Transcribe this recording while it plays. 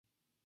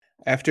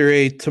After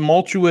a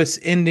tumultuous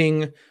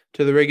ending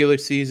to the regular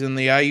season,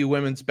 the IU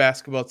women's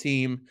basketball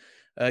team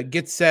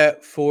gets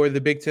set for the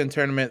Big Ten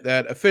tournament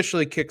that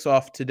officially kicks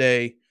off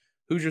today.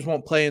 Hoosiers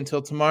won't play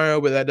until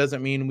tomorrow, but that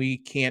doesn't mean we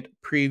can't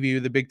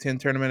preview the Big Ten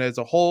tournament as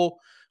a whole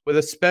with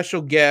a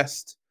special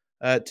guest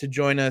to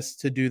join us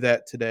to do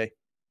that today.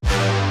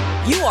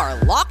 You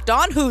are Locked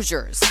On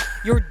Hoosiers,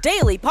 your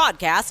daily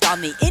podcast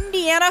on the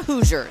Indiana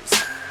Hoosiers.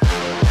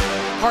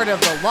 Part of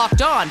the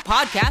Locked On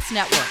Podcast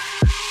Network.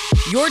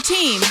 Your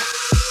team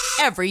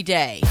every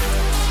day.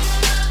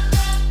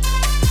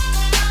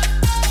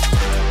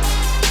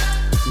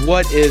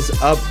 What is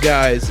up,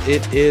 guys?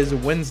 It is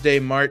Wednesday,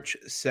 March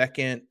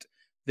 2nd.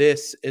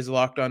 This is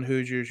Locked On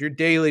Hoosiers, your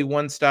daily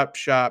one-stop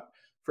shop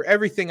for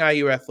everything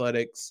IU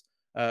athletics,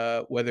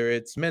 whether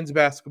it's men's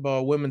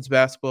basketball, women's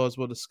basketball, as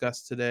we'll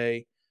discuss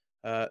today,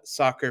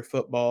 soccer,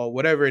 football,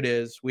 whatever it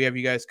is. We have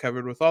you guys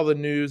covered with all the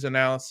news,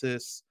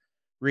 analysis,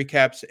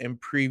 recaps, and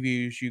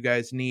previews you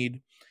guys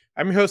need.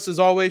 I'm your host, as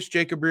always,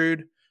 Jacob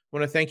Rude. I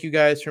want to thank you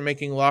guys for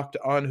making Locked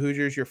On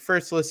Hoosiers your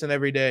first listen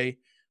every day.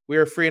 We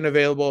are free and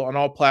available on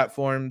all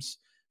platforms,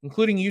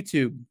 including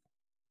YouTube,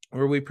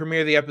 where we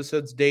premiere the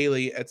episodes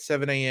daily at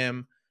 7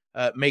 a.m.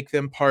 Make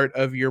them part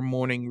of your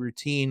morning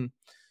routine.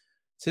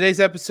 Today's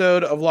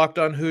episode of Locked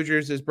On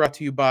Hoosiers is brought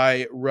to you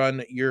by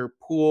Run Your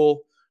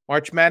Pool.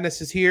 March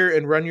Madness is here,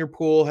 and Run Your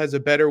Pool has a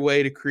better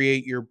way to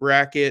create your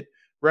bracket.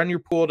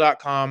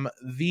 RunYourPool.com,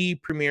 the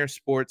premier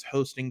sports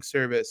hosting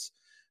service.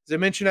 As I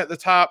mentioned at the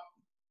top,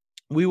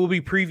 we will be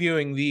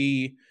previewing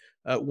the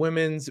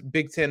women's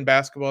Big Ten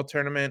basketball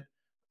tournament.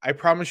 I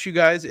promise you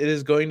guys it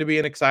is going to be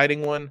an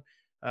exciting one,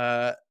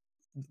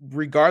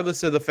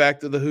 regardless of the fact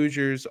that the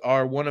Hoosiers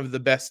are one of the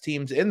best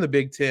teams in the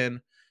Big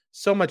Ten.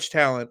 So much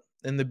talent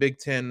in the Big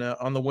Ten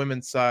on the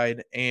women's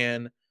side,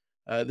 and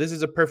this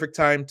is a perfect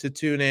time to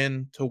tune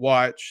in, to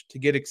watch, to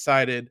get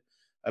excited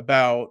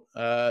about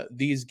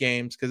these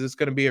games, because it's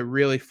going to be a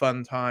really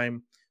fun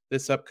time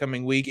this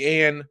upcoming week.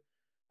 And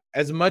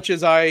as much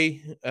as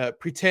I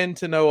pretend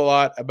to know a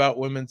lot about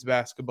women's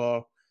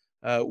basketball,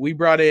 we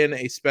brought in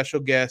a special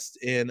guest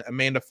in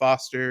Amanda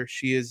Foster.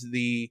 She is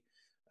the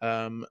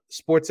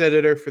sports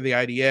editor for the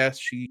IDS.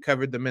 She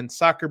covered the men's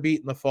soccer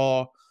beat in the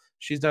fall.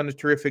 She's done a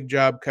terrific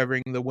job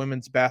covering the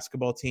women's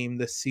basketball team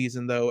this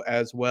season, though,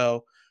 as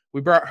well.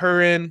 We brought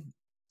her in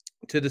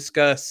to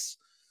discuss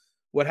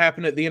what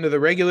happened at the end of the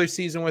regular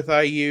season with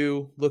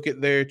IU, look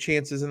at their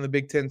chances in the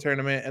Big Ten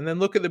tournament, and then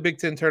look at the Big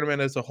Ten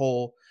tournament as a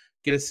whole,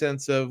 get a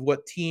sense of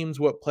what teams,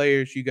 what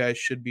players you guys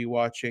should be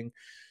watching.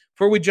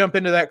 Before we jump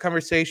into that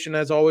conversation,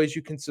 as always,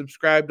 you can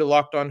subscribe to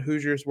Locked On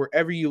Hoosiers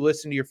wherever you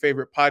listen to your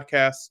favorite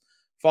podcasts.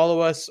 Follow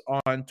us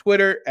on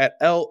Twitter at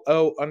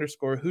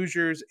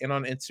LO_Hoosiers and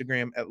on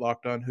Instagram at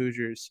Locked On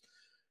Hoosiers.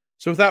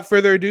 So without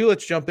further ado,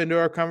 let's jump into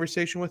our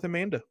conversation with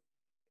Amanda.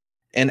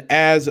 And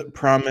as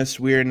promised,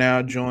 we are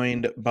now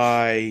joined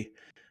by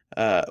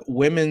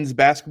women's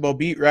basketball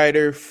beat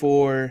writer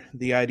for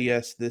the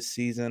IDS this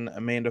season,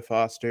 Amanda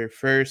Foster.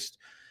 First,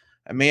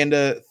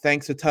 Amanda,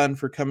 thanks a ton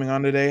for coming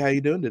on today. How you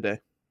doing today?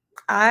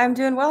 I'm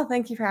doing well.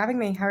 Thank you for having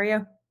me. How are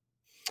you?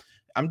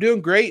 I'm doing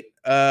great.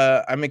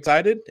 I'm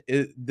excited.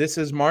 This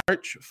is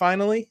March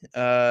finally.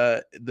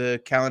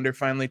 The calendar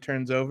finally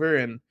turns over,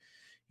 and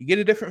you get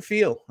a different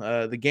feel.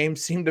 The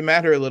games seem to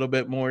matter a little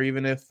bit more,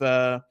 even if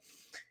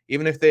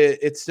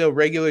it's still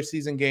regular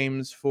season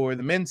games for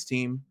the men's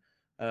team.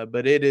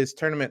 But it is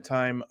tournament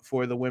time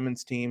for the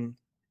women's team.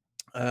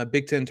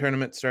 Big Ten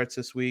tournament starts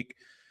this week.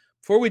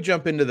 Before we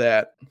jump into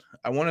that,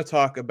 I want to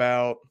talk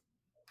about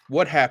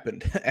what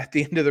happened at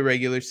the end of the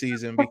regular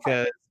season,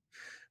 because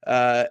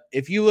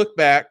if you look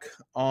back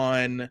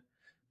on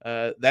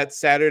that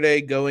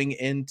Saturday going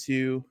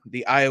into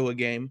the Iowa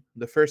game,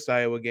 the first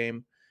Iowa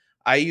game,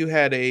 IU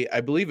had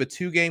I believe a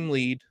 2-game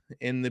lead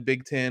in the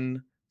Big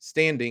Ten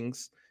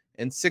standings,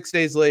 and 6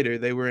 days later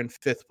they were in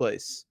 5th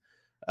place.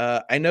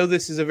 I know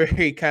this is a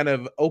very kind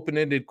of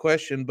open-ended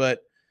question,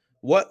 but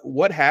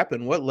what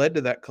happened? What led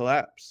to that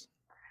collapse?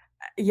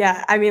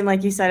 Yeah, I mean,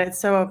 like you said, it's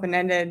so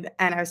open-ended.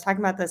 And I was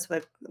talking about this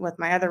with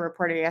my other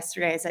reporter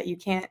yesterday, is that you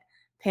can't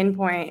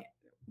pinpoint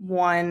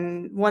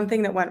one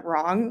thing that went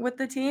wrong with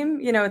the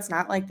team. You know, it's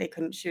not like they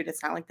couldn't shoot.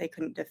 It's not like they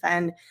couldn't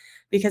defend,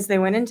 because they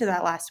went into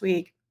that last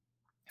week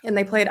and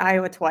they played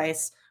Iowa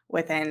twice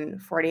within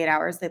 48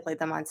 hours. They played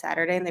them on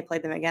Saturday and they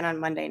played them again on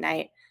Monday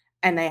night.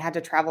 And they had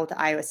to travel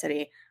to Iowa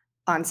City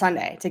on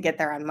Sunday to get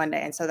there on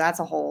Monday. And so that's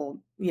a whole,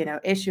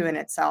 issue in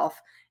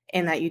itself,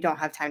 in that you don't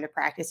have time to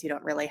practice. You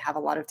don't really have a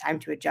lot of time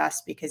to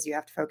adjust because you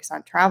have to focus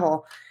on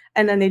travel.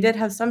 And then they did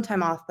have some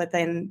time off, but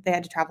then they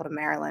had to travel to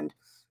Maryland.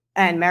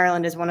 And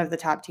Maryland is one of the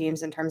top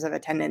teams in terms of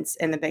attendance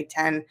in the Big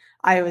Ten.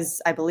 I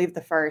believe,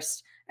 the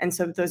first. And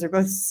so those are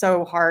both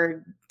so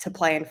hard to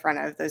play in front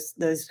of.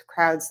 Those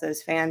crowds,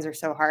 those fans are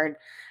so hard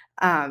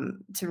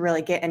to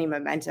really get any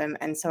momentum.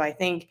 And so I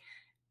think,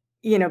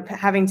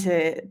 having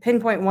to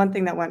pinpoint one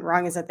thing that went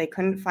wrong is that they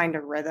couldn't find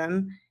a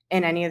rhythm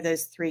in any of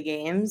those 3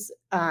 games.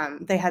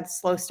 They had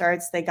slow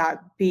starts. They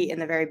got beat in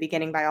the very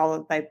beginning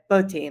by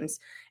both teams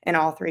in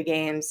all 3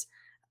 games.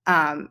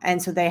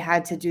 And so they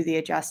had to do the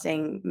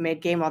adjusting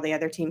mid-game while the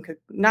other team could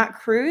not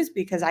cruise,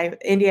 because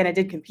Indiana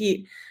did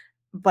compete,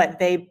 but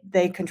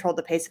they controlled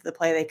the pace of the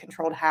play. They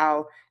controlled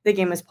how the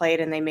game was played,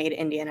 and they made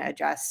Indiana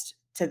adjust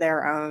to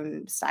their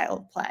own style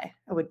of play.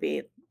 It would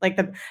be like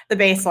the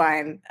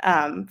baseline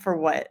for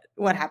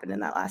what happened in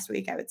that last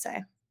week, I would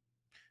say.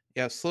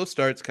 Yeah, slow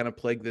starts kind of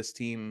plague this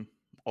team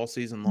all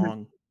season Mhm.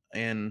 long.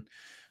 And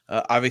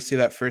obviously,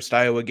 that first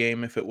Iowa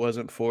game, if it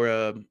wasn't for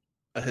a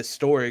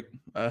historic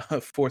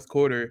fourth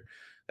quarter,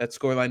 that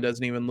scoreline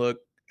doesn't even look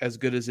as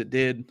good as it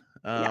did.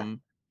 Yeah.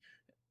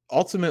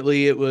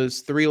 Ultimately, it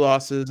was 3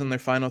 losses in their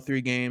final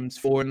 3 games,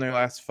 4 in their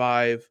last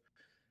 5.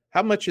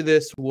 How much of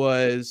this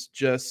was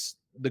just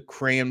the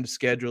crammed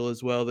schedule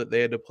as well that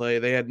they had to play?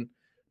 They had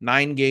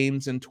 9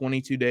 games in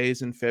 22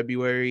 days in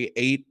February,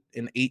 8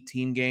 in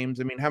 18 games.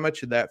 I mean, how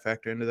much did that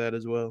factor into that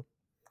as well?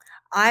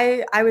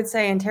 I would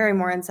say, and Terry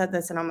Morin said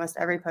this in almost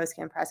every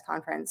post-game press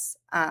conference,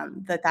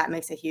 that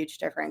makes a huge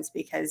difference,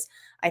 because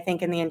I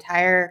think in the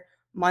entire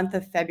month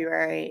of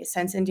February,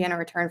 since Indiana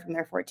returned from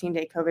their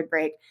 14-day COVID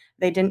break,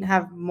 they didn't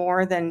have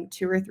more than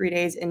 2 or 3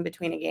 days in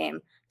between a game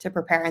to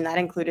prepare, and that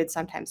included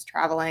sometimes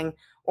traveling,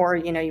 or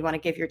you want to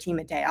give your team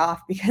a day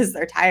off because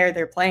they're tired,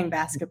 they're playing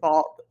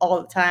basketball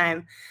all the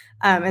time.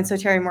 And so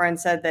Terry Morin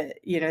said that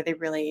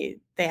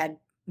they had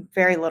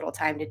very little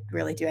time to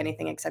really do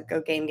anything except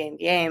go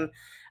game.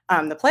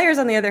 The players,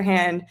 on the other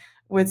hand,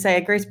 would say,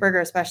 Grace Berger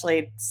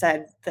especially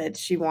said that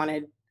she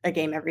wanted a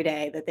game every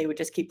day, that they would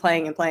just keep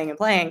playing and playing and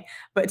playing.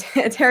 But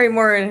Terry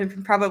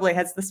Morin probably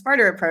has the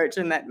smarter approach,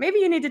 in that maybe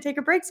you need to take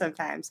a break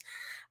sometimes.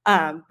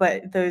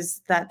 But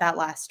that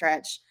last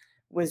stretch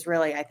was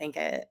really, I think,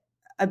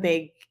 a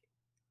big,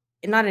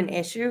 not an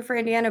issue for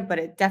Indiana, but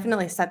it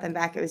definitely set them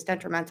back. It was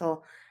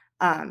detrimental,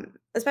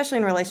 especially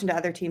in relation to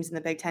other teams in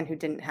the Big Ten who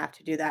didn't have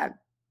to do that.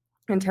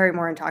 And Terry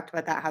Morin talked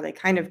about that, how they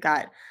kind of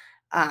got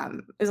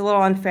it was a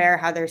little unfair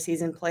how their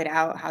season played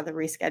out, how the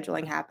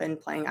rescheduling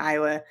happened, playing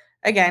Iowa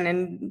again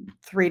in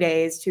 3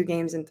 days, 2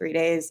 games in 3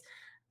 days,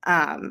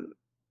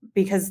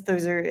 because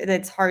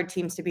it's hard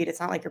teams to beat. It's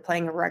not like you're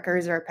playing a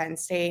Rutgers or a Penn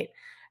State,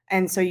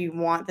 and so you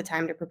want the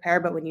time to prepare.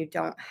 But when you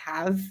don't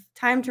have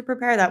time to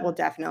prepare, that will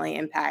definitely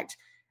impact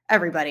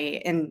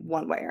everybody in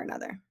one way or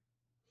another.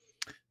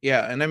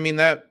 Yeah, and I mean,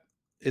 that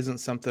isn't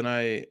something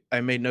I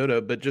made note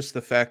of, but just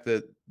the fact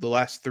that the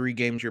last 3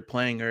 games you're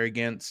playing are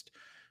against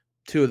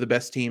 2 of the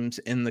best teams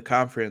in the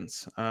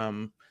conference.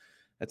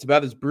 That's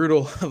about as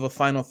brutal of a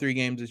final 3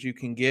 games as you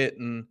can get,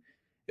 and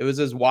it was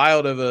as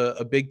wild of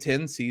a Big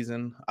Ten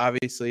season,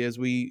 obviously, as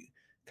we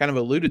kind of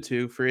alluded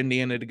to, for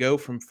Indiana to go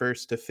from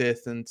first to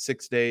fifth in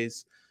 6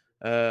 days.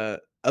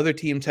 Other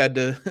teams had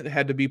to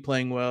had to be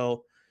playing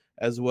well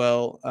as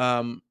well.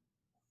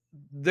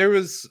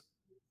 This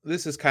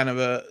is kind of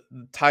a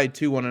tied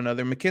to one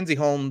another. Mackenzie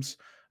Holmes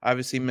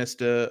obviously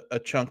missed a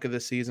chunk of the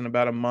season,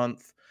 about a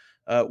month,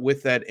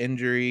 with that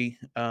injury.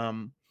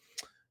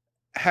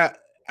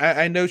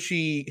 I know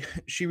she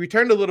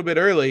returned a little bit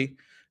early.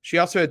 She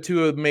also had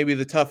 2 of maybe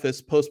the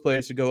toughest post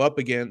players to go up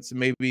against, and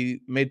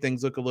maybe made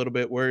things look a little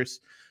bit worse.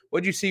 What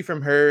did you see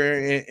from her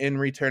in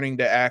returning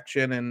to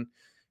action? And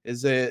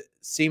is it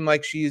seem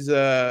like she's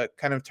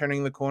kind of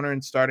turning the corner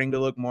and starting to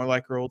look more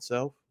like her old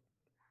self?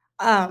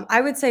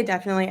 I would say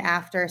definitely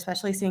after,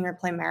 especially seeing her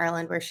play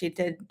Maryland, where she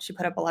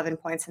put up 11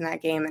 points in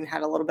that game and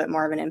had a little bit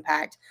more of an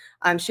impact.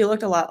 She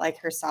looked a lot like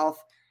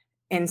herself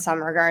in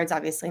some regards,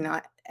 obviously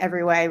not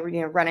every way.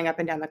 Running up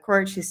and down the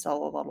court, she's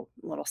still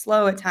a little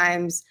slow at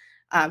times,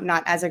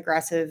 not as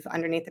aggressive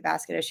underneath the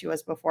basket as she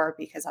was before,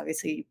 because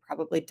obviously you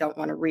probably don't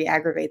want to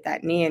re-aggravate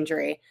that knee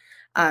injury.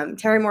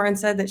 Terry Morin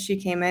said that she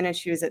came in and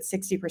she was at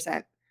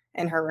 60%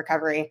 in her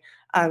recovery.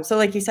 So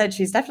like you said,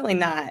 she's definitely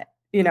not,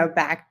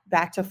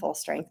 back to full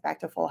strength, back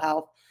to full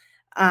health.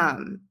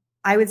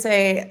 I would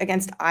say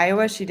against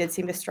Iowa, she did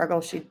seem to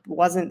struggle. She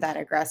wasn't that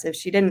aggressive.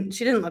 She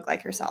didn't look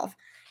like herself.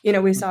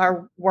 We saw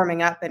her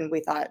warming up and we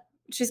thought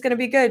she's going to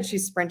be good.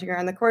 She's sprinting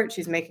around the court.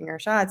 She's making her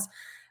shots,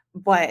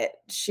 but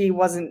she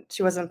wasn't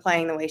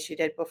playing the way she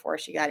did before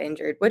she got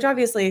injured, which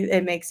obviously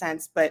it makes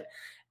sense. But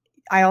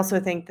I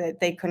also think that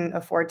they couldn't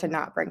afford to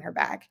not bring her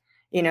back.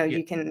 Yeah.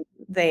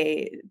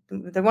 They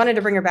wanted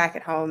to bring her back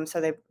at home. So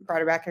they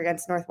brought her back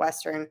against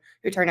Northwestern,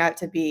 who turned out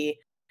to be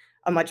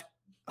a much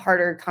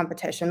harder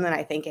competition than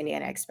I think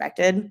Indiana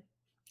expected.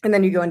 And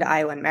then you go into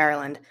Iowa and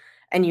Maryland,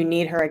 and you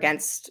need her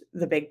against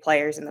the big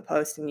players in the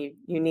post, and you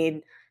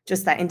need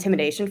just that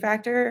intimidation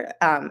factor,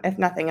 if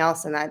nothing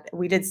else. And that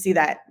we did see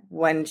that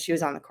when she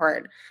was on the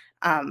court.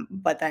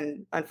 But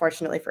then,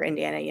 unfortunately for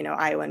Indiana,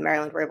 Iowa and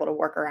Maryland were able to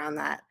work around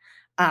that.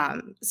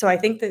 So I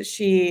think that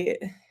she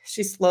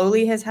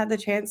slowly has had the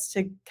chance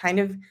to kind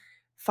of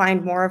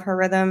find more of her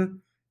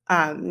rhythm.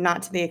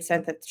 Not to the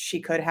extent that she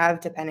could have,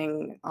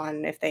 depending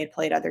on if they had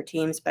played other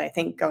teams. But I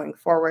think going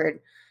forward,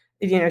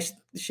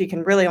 she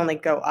can really only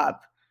go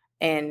up.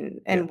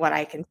 And what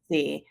I can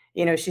see,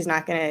 she's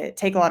not going to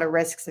take a lot of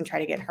risks and try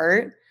to get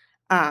hurt,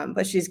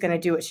 but she's going to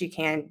do what she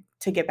can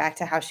to get back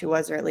to how she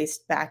was, or at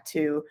least back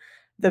to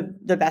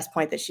the best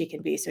point that she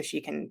can be, so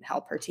she can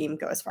help her team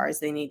go as far as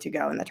they need to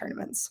go in the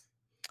tournaments.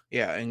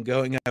 Yeah, and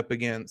going up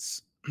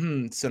against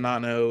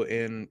Sonano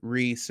and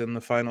Reese in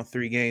the final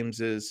 3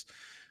 games is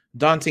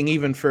daunting,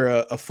 even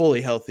for a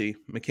fully healthy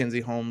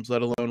Mackenzie Holmes,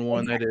 let alone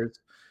one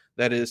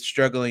that is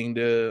struggling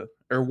to,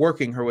 or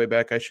working her way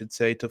back, I should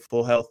say, to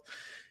full health.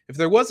 If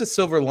there was a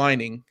silver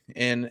lining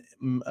in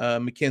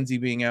Mackenzie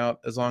being out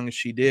as long as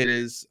she did,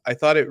 is I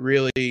thought it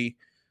really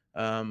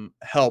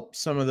helped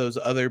some of those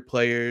other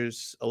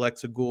players,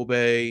 Alexa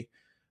Goulbe,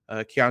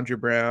 Keandra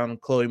Brown,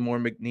 Chloe Moore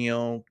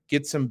McNeil,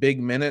 get some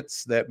big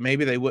minutes that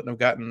maybe they wouldn't have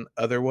gotten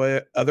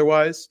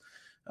otherwise.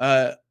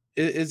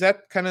 Is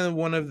that kind of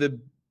one of the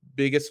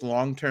biggest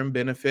long-term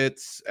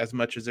benefits, as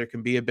much as there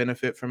can be a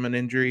benefit from an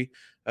injury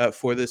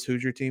for this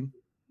Hoosier team?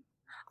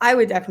 I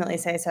would definitely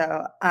say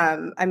so.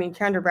 I mean,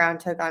 Keandra Brown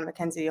took on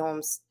Mackenzie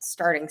Holmes'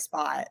 starting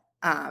spot,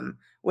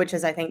 which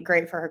is, I think,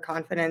 great for her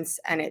confidence.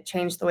 And it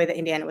changed the way that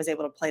Indiana was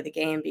able to play the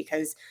game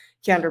because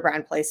Keandra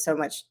Brown plays so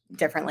much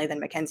differently than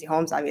Mackenzie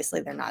Holmes. Obviously,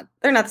 they're not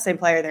the same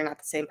player. They're not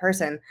the same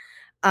person.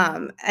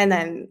 And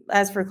then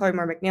as for Chloe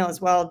Moore McNeil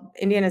as well,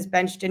 Indiana's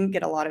bench didn't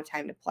get a lot of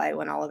time to play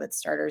when all of its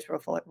starters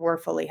were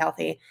fully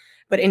healthy.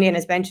 But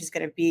Indiana's bench is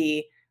going to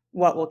be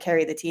what will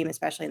carry the team,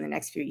 especially in the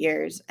next few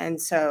years. And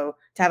so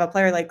to have a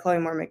player like Chloe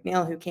Moore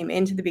McNeil, who came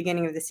into the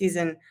beginning of the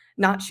season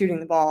not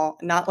shooting the ball,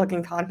 not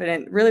looking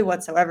confident really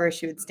whatsoever,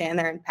 she would stand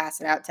there and pass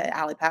it out to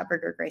Allie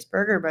Patberg or Grace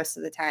Berger most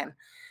of the time.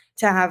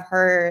 To have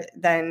her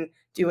then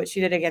do what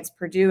she did against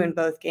Purdue in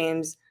both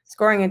games,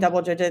 scoring in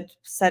double digits,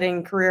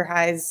 setting career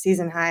highs,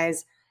 season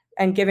highs,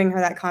 and giving her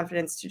that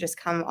confidence to just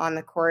come on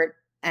the court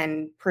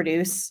and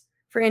produce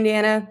for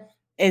Indiana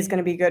is going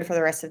to be good for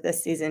the rest of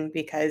this season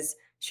because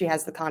she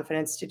has the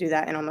confidence to do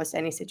that in almost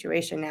any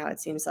situation now, it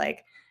seems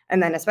like.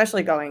 And then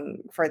especially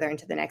going further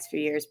into the next few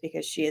years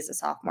because she is a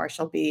sophomore,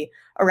 she'll be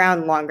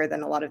around longer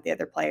than a lot of the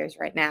other players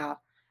right now,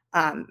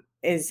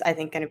 is, I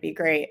think, going to be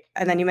great.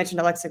 And then you mentioned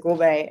Alexa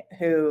Goulbe,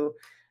 who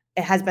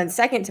has been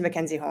second to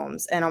Mackenzie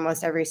Holmes in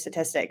almost every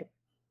statistic.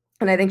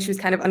 And I think she was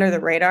kind of under the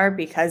radar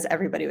because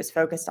everybody was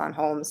focused on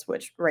Holmes,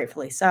 which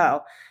rightfully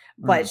so.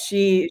 But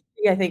she,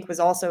 I think, was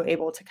also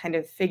able to kind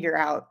of figure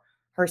out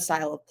her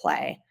style of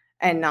play,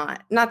 and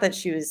not that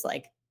she was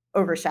like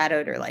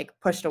overshadowed or like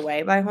pushed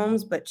away by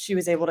Holmes, but she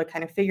was able to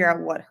kind of figure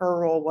out what her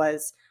role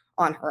was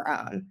on her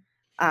own.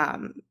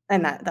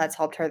 And that's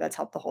helped her. That's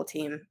helped the whole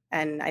team.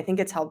 And I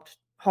think it's helped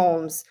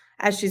Holmes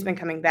as she's been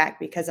coming back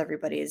because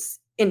everybody's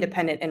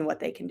independent in what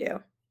they can do.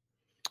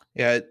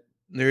 Yeah,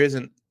 there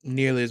isn't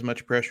nearly as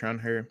much pressure on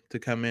her to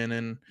come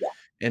in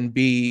and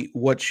be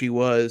what she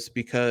was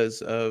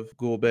because of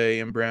Goulbe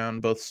and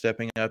Brown both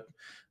stepping up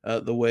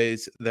the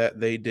ways that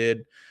they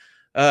did.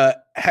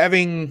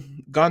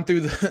 Having gone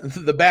through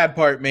the bad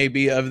part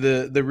maybe of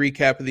the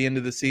recap of the end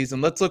of the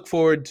season, let's look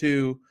forward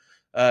to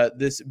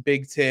this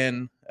Big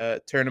Ten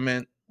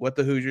tournament, what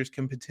the Hoosiers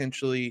can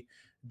potentially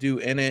do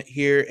in it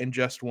here in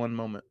just one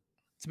moment.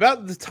 It's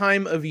about the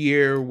time of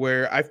year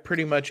where I've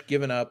pretty much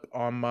given up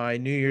on my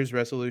New Year's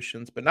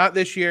resolutions, but not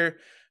this year.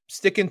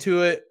 Sticking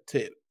to it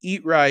to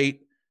eat right,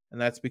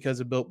 and that's because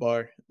of Built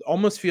Bar. It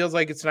almost feels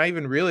like it's not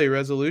even really a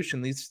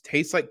resolution. These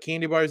taste like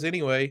candy bars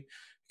anyway. I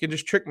can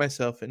just trick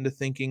myself into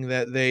thinking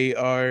that they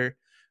are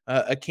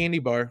a candy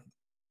bar.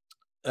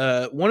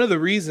 One of the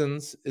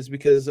reasons is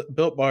because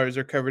Built Bars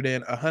are covered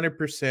in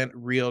 100%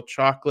 real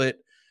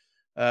chocolate.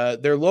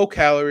 They're low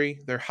calorie,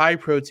 they're high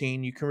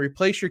protein. You can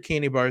replace your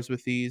candy bars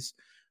with these.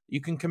 You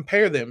can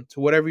compare them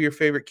to whatever your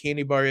favorite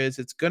candy bar is.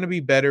 It's going to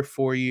be better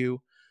for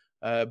you.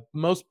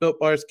 Most Built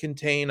Bars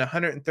contain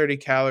 130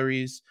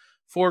 calories,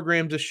 4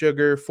 grams of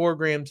sugar, 4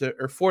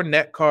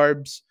 net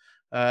carbs,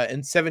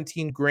 and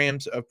 17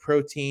 grams of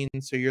protein.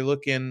 So you're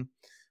looking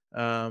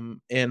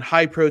in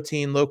high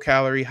protein, low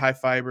calorie, high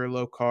fiber,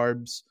 low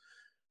carbs.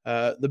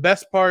 The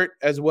best part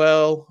as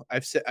well, I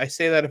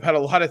say that about a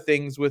lot of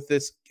things with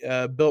this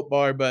Built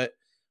Bar, but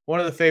one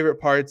of the favorite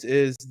parts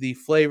is the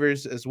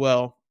flavors as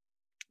well.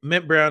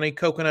 Mint brownie,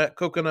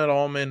 coconut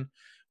almond,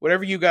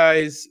 whatever you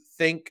guys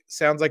think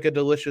sounds like a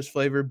delicious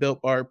flavor,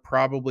 Built Bar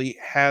probably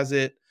has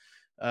it.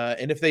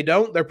 And if they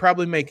don't, they're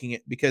probably making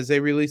it because they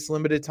release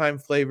limited time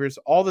flavors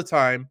all the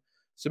time.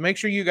 So make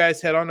sure you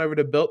guys head on over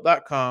to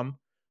built.com.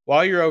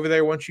 While you're over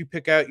there, once you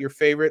pick out your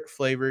favorite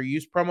flavor,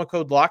 use promo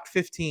code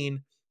LOCKED15,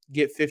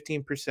 get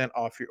 15%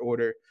 off your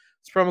order.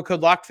 It's promo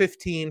code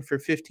LOCKED15 for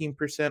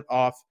 15%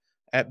 off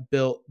at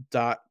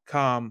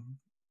built.com.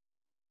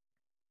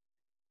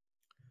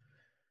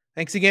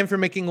 Thanks again for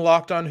making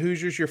Locked On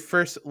Hoosiers your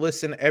first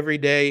listen every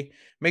day.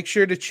 Make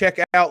sure to check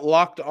out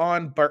Locked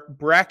On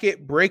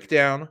Bracket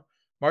Breakdown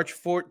March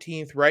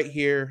 14th right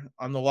here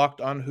on the Locked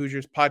On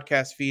Hoosiers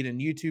podcast feed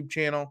and YouTube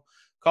channel.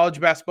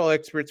 College basketball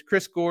experts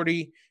Chris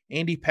Gordy,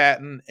 Andy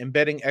Patton, and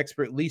betting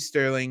expert Lee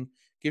Sterling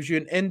gives you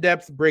an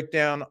in-depth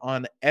breakdown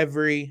on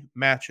every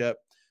matchup.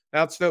 Now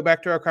let's throw it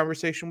back to our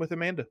conversation with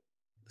Amanda.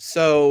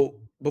 So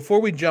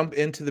before we jump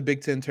into the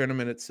Big Ten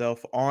tournament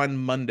itself, on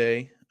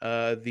Monday,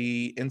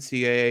 the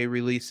NCAA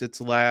released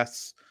its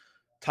last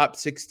top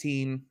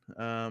 16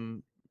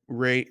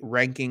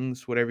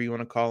 rankings, whatever you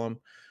want to call them.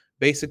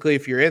 Basically,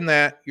 if you're in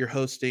that, you're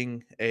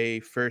hosting a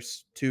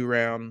first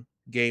 2-round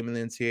game in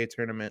the NCAA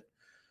tournament.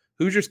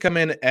 Hoosiers come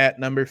in at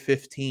number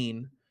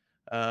 15.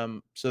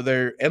 So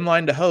they're in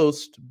line to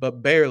host,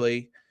 but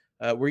barely.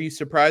 Were you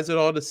surprised at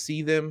all to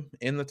see them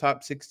in the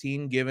top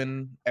 16,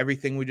 given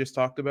everything we just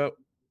talked about?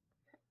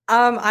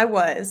 I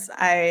was.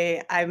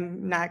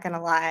 I'm not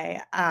gonna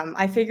lie.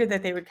 I figured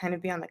that they would kind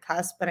of be on the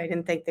cusp, but I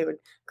didn't think they would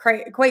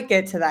quite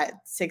get to that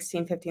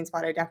 16, 15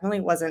 spot. I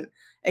definitely wasn't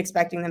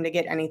expecting them to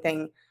get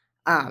anything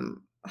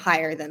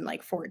higher than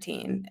like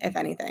 14, if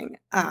anything.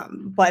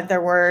 But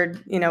there were,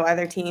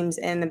 other teams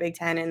in the Big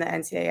Ten and the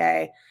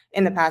NCAA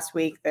in the past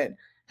week that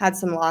had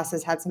some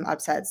losses, had some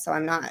upsets. So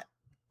I'm not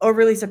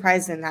overly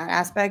surprised in that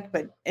aspect.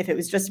 But if it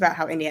was just about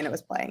how Indiana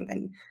was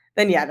playing,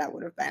 then yeah, that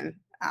would have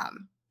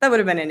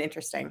been an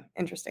interesting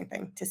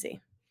thing to see.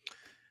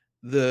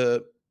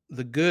 The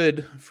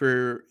good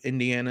for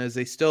Indiana is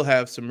they still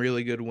have some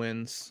really good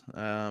wins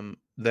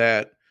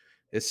that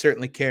is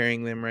certainly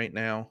carrying them right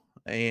now.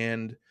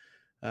 And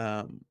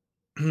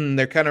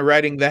they're kind of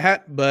riding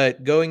that.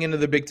 But going into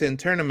the Big Ten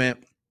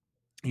tournament,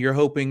 you're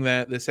hoping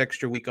that this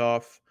extra week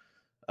off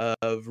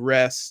of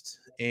rest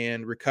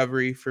and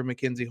recovery for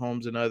Mackenzie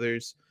Holmes and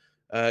others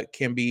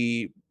can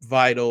be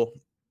vital.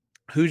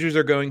 Hoosiers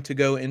are going to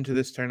go into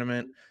this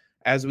tournament,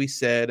 as we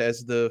said,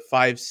 as the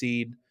 5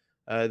 seed.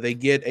 They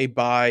get a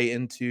bye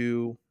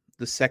into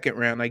the second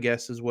round, I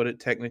guess is what it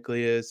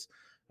technically is.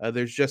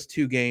 There's just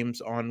 2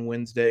 games on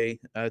Wednesday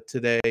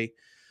today.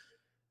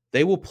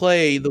 They will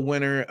play the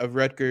winner of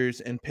Rutgers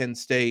and Penn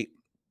State.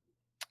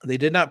 They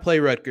did not play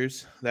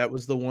Rutgers. That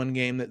was the one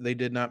game that they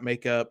did not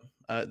make up.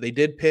 They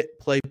did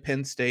play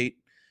Penn State,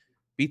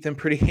 beat them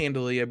pretty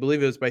handily. I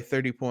believe it was by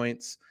 30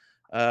 points.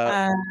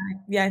 Yeah,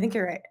 I think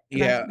you're right.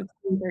 Yeah.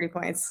 30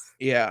 points.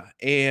 Yeah.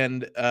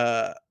 And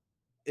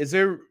is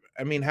there,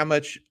 how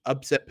much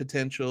upset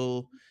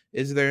potential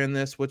is there in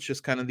this? What's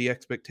just kind of the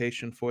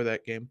expectation for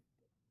that game?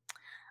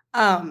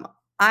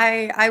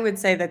 I would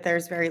say that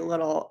there's very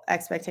little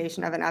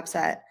expectation of an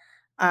upset.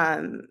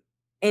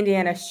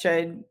 Indiana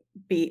should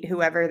beat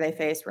whoever they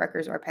face,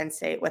 Rutgers or Penn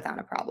State, without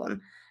a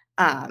problem.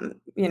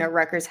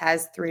 Rutgers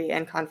has 3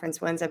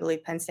 in-conference wins. I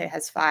believe Penn State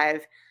has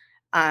 5.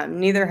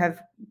 Neither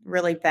have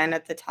really been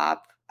at the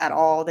top at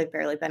all. They've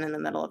barely been in the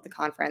middle of the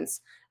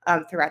conference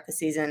throughout the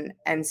season.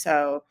 And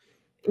so,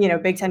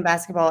 Big Ten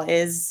basketball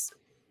is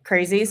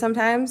crazy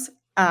sometimes.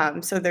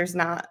 So it's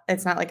not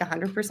like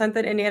 100%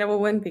 that Indiana will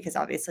win, because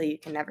obviously you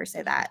can never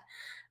say that.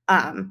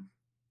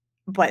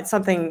 But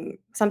something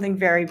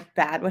very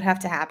bad would have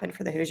to happen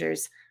for the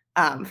Hoosiers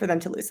for them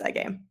to lose that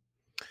game.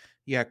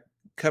 Yeah,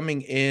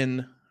 coming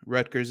in,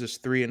 Rutgers is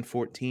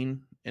 3-14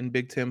 in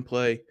Big Ten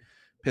play.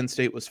 Penn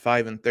State was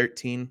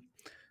 5-13.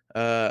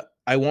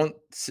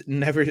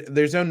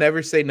 There's no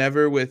never say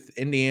never with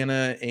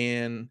Indiana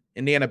and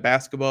Indiana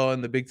basketball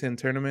in the Big Ten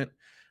tournament.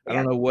 Yeah. I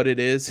don't know what it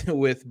is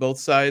with both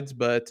sides,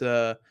 but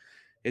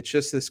it's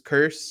just this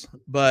curse.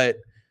 But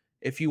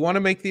if you want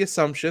to make the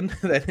assumption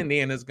that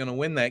Indiana is going to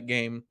win that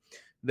game,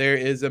 there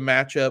is a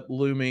matchup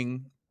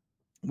looming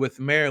with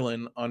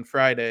Maryland on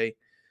Friday.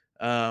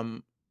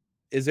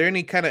 Is there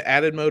any kind of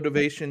added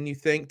motivation, you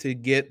think, to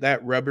get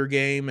that rubber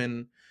game?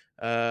 And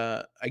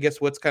I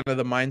guess what's kind of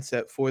the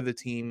mindset for the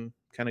team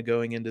kind of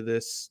going into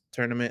this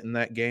tournament and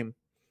that game?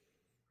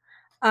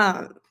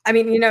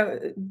 Being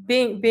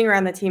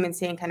around the team and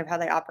seeing kind of how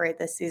they operate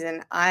this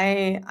season,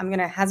 I'm going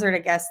to hazard a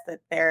guess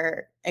that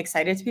they're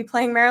excited to be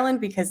playing Maryland,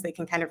 because they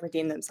can kind of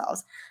redeem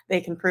themselves.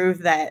 They can prove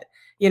that,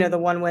 the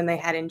one win they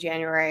had in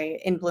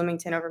January in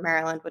Bloomington over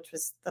Maryland, which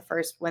was the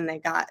first win they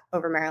got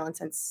over Maryland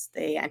since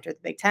they entered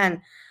the Big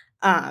Ten.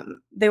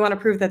 They want to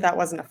prove that that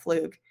wasn't a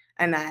fluke,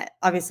 and that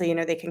obviously,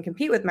 they can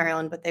compete with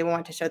Maryland, but they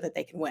want to show that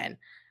they can win.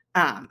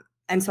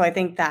 And so I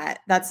think that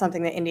that's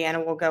something that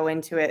Indiana will go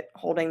into it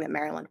holding that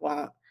Maryland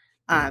won't,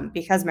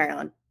 because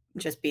Maryland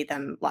just beat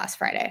them last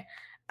Friday.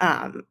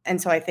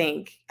 And so I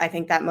think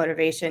that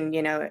motivation,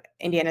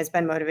 Indiana's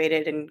been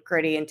motivated and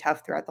gritty and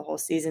tough throughout the whole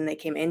season. They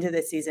came into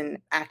the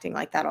season acting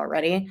like that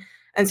already.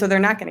 And so they're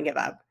not going to give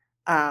up.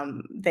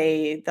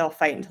 They'll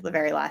fight until the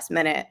very last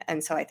minute.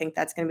 And so I think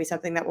that's going to be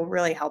something that will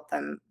really help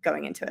them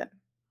going into it.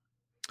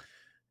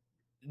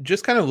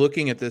 Just kind of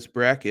looking at this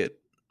bracket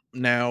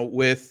now,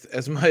 with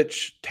as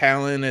much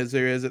talent as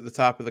there is at the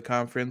top of the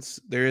conference,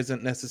 there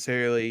isn't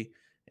necessarily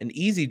an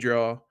easy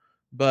draw,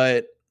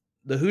 but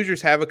the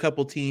Hoosiers have a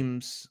couple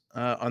teams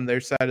on their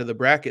side of the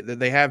bracket that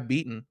they have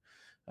beaten.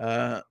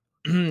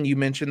 You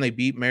mentioned they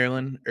beat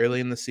Maryland early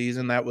in the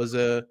season. That was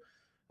a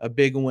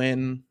big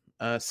win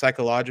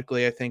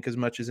psychologically, I think, as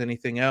much as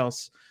anything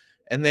else.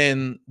 And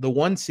then the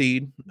 1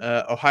 seed,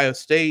 Ohio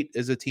State,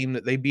 is a team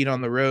that they beat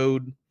on the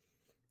road.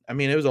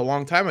 It was a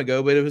long time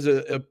ago, but it was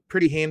a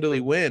pretty handily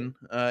win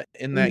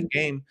in that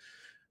game.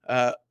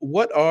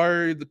 What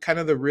are the kind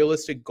of the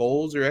realistic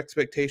goals or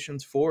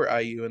expectations for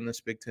IU in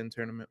this Big Ten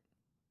tournament?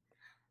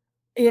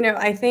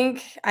 I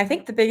think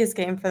the biggest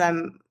game for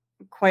them,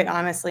 quite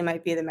honestly,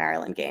 might be the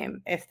Maryland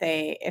game. If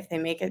they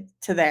make it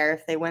to there,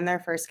 if they win their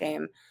first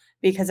game,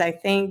 because I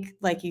think,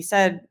 like you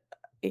said,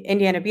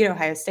 Indiana beat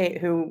Ohio State,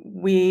 who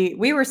we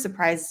were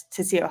surprised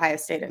to see Ohio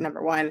State at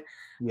number one.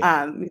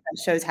 That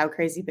shows how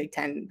crazy Big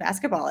Ten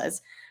basketball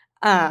is.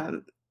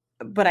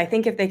 But I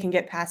think if they can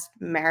get past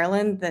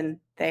Maryland, then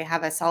they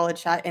have a solid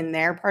shot in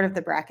their part of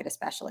the bracket,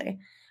 especially.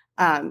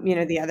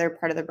 The other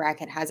part of the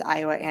bracket has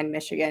Iowa and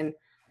Michigan,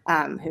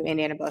 who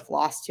Indiana both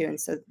lost to, and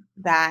so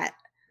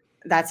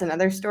that's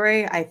another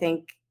story. I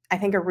think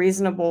a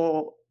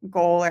reasonable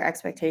goal or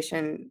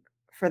expectation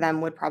for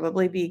them would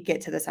probably be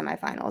get to the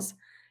semifinals,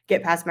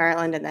 get past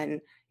Maryland, and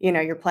then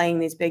you're playing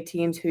these big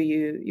teams who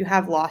you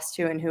have lost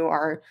to and who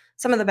are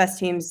some of the best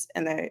teams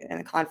in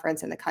the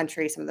conference in the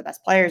country, some of the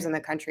best players in the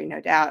country, no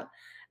doubt.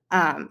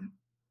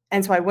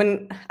 And so I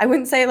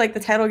wouldn't say like the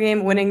title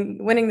game,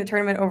 winning the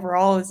tournament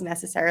overall is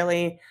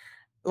necessarily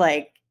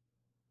like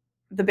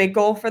the big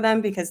goal for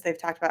them, because they've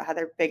talked about how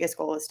their biggest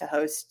goal is to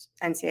host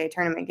NCAA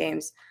tournament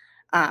games.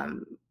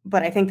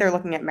 But I think they're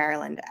looking at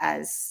Maryland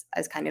as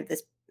kind of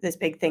this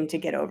big thing to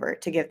get over,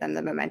 to give them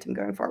the momentum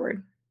going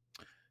forward.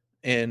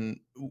 And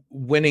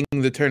winning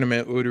the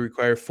tournament would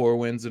require 4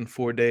 wins in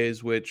 4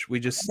 days, which we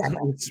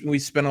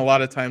spent a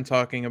lot of time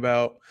talking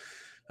about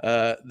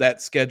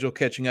that schedule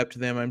catching up to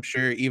them. I'm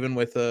sure even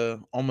with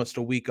almost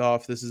a week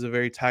off, this is a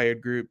very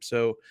tired group.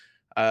 So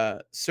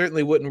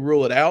certainly wouldn't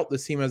rule it out.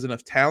 This team has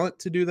enough talent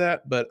to do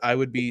that, but I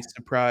would be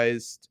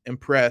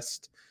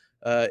impressed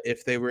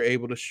if they were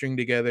able to string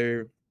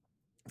together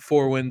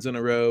 4 wins in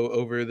a row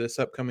over this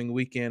upcoming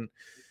weekend.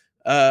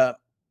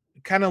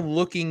 Kind of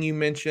looking, you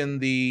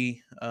mentioned the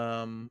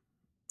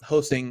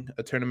hosting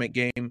a tournament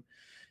game.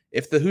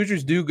 If the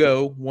Hoosiers do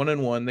go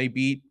 1-1, they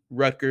beat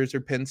Rutgers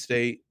or Penn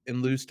State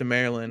and lose to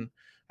Maryland,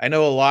 I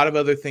know a lot of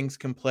other things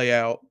can play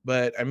out,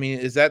 but I mean,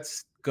 is that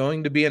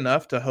going to be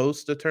enough to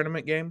host a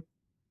tournament game?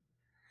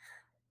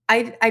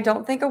 I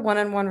don't think a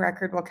 1-1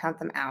 record will count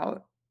them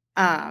out.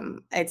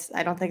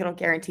 I don't think it'll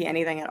guarantee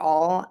anything at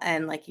all.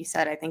 And like you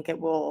said, I think it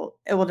will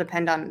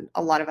depend on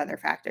a lot of other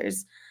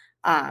factors.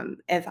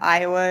 If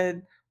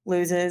Iowa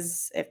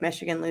loses, if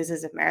Michigan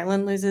loses, if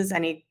Maryland loses,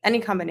 any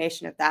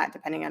combination of that,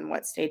 depending on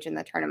what stage in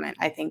the tournament,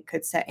 I think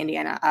could set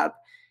Indiana up,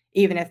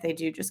 even if they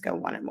do just go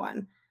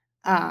 1-1.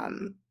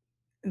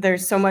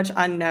 There's so much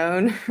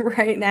unknown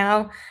right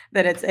now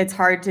that it's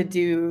hard to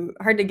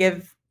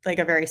give like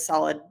a very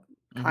solid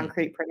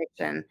concrete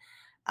prediction.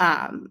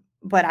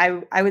 But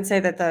I would say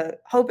that the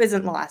hope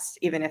isn't lost,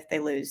 even if they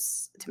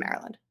lose to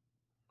Maryland.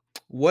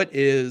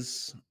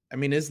 Is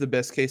the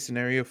best case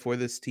scenario for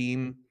this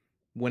team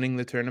winning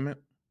the tournament?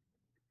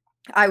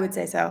 I would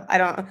say so. I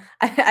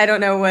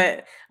don't know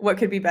what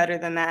could be better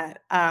than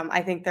that.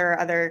 I think there are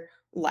other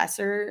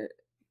lesser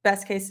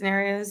best case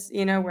scenarios,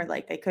 where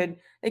like they could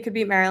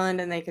beat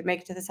Maryland and they could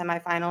make it to the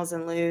semifinals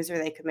and lose, or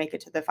they could make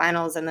it to the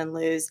finals and then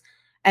lose,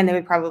 and they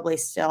would probably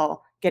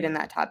still get in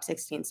that top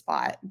 16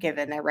 spot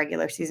given their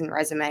regular season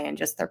resume and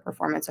just their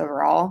performance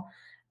overall.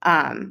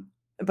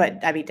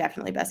 But I mean,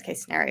 definitely best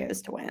case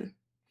scenarios to win.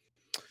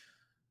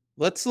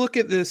 Let's look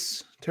at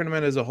this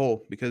tournament as a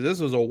whole, because this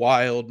was a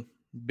wild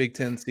Big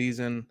Ten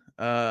season,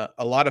 a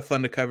lot of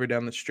fun to cover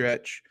down the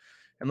stretch.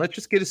 And let's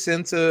just get a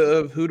sense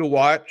of who to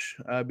watch,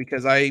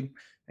 because I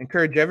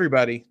encourage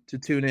everybody to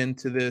tune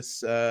into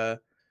this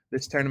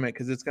tournament,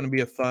 because it's going to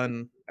be a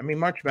fun.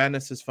 March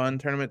Madness is fun.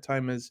 Tournament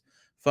time is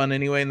fun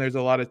anyway, and there's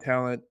a lot of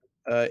talent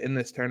in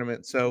this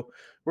tournament. So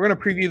we're going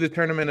to preview the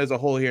tournament as a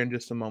whole here in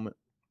just a moment.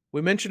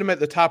 We mentioned them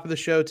at the top of the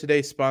show.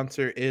 Today's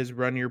sponsor is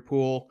Run Your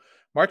Pool.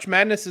 March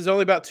Madness is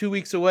only about 2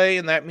 weeks away,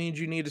 and that means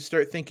you need to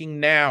start thinking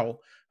now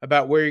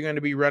about where you're going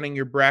to be running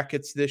your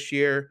brackets this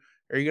year.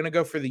 Are you going to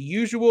go for the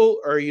usual,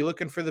 or are you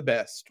looking for the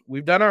best?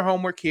 We've done our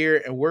homework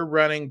here, and we're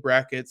running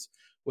brackets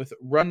with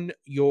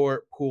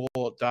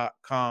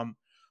runyourpool.com.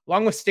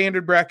 Along with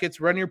standard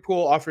brackets, Run Your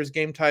Pool offers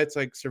game types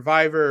like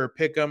Survivor or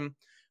Pick'em,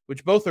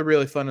 which both are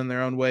really fun in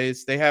their own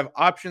ways. They have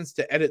options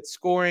to edit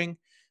scoring.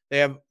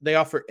 They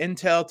offer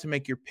intel to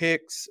make your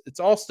picks. It's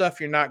all stuff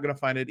you're not going to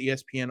find at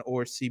ESPN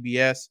or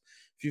CBS.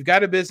 If you've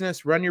got a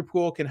business, Run Your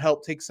Pool can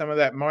help take some of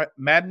that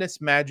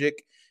madness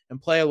magic and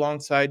play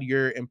alongside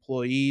your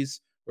employees,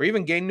 or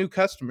even gain new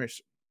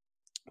customers.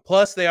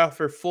 Plus, they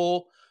offer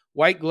full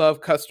white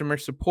glove customer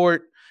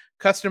support,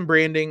 custom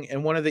branding,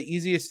 and one of the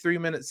easiest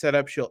 3-minute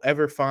setups you'll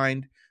ever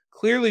find.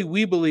 Clearly,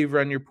 we believe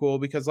Run Your Pool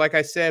because, like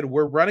I said,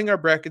 we're running our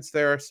brackets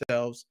there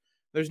ourselves.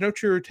 There's no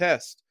truer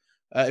test.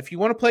 If you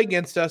want to play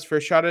against us for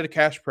a shot at a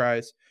cash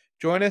prize,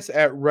 join us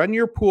at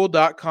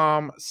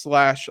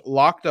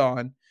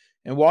runyourpool.com/lockedon.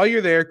 And while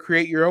you're there,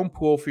 create your own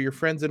pool for your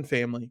friends and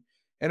family.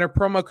 Enter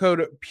promo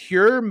code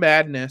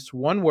PUREMADNESS,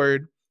 one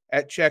word,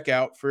 at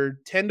checkout for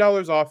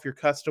 $10 off your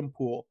custom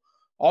pool.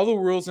 All the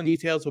rules and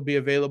details will be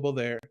available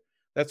there.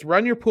 That's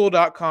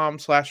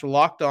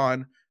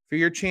runyourpool.com/lockedon for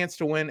your chance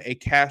to win a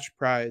cash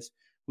prize.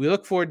 We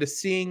look forward to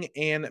seeing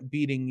and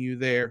beating you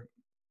there.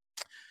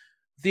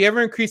 The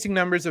ever-increasing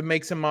numbers of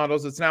makes and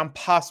models, it's now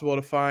impossible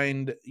to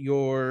find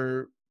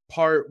your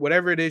part,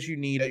 whatever it is you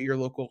need, at your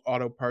local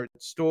auto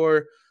parts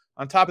store.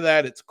 On top of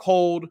that, it's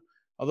cold.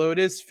 Although it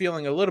is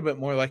feeling a little bit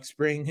more like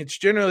spring, it's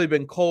generally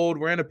been cold.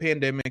 We're in a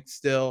pandemic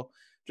still.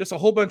 just a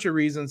whole bunch of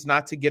reasons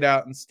not to get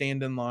out and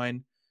stand in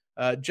line,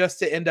 just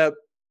to end up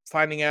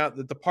finding out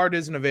that the part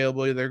isn't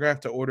available. They're going to have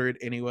to order it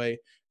anyway.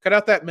 Cut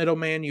out that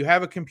middleman. You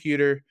have a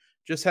computer.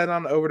 Just head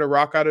on over to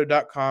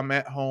rockauto.com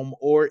at home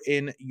or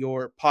in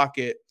your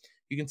pocket.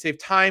 You can save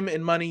time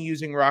and money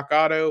using Rock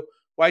Auto.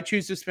 Why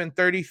choose to spend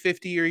 30,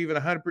 50, or even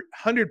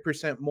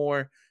 100%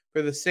 more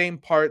for the same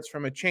parts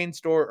from a chain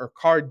store or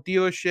car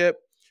dealership?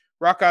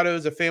 Rock Auto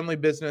is a family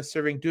business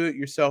serving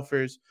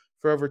do-it-yourselfers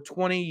for over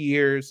 20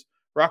 years.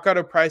 Rock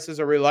Auto prices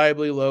are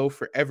reliably low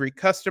for every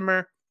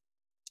customer.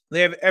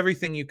 They have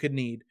everything you could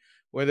need,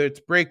 whether it's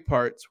brake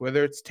parts,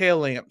 whether it's tail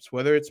lamps,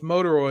 whether it's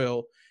motor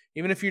oil.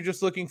 Even if you're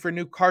just looking for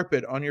new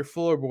carpet on your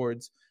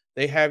floorboards,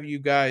 they have you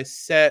guys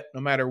set no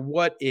matter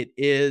what it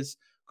is.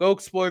 Go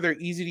explore their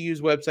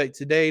easy-to-use website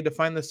today to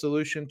find the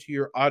solution to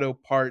your auto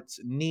parts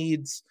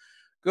needs.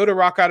 Go to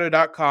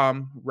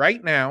rockauto.com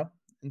right now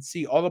and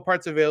see all the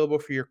parts available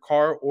for your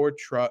car or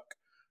truck.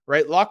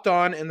 Right, Locked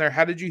On in their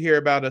How Did You Hear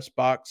About Us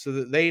box so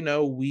that they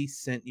know we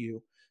sent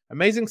you.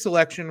 Amazing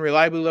selection,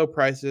 reliably low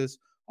prices,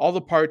 all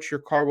the parts your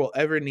car will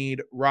ever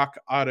need,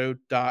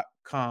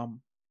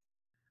 rockauto.com.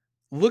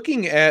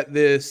 Looking at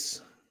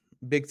this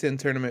Big Ten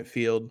tournament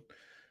field,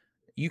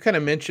 you kind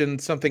of mentioned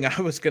something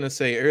I was going to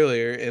say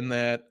earlier in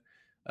that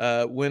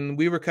when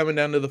we were coming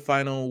down to the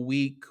final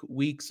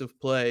weeks of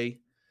play,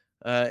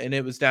 and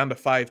it was down to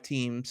 5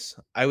 teams,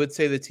 I would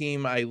say the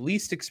team I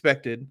least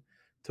expected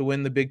to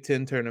win the Big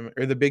Ten tournament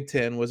or the Big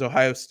Ten was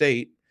Ohio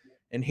State.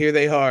 And here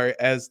they are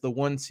as the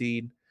 1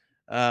 seed.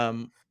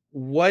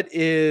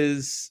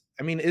 Is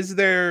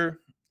there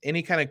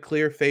any kind of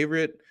clear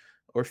favorite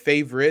or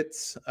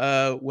favorites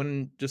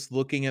when just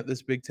looking at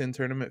this Big Ten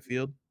tournament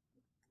field?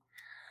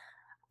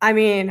 I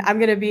mean, I'm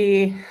gonna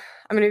be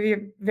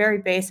very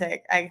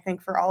basic. I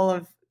think for all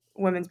of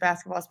women's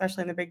basketball,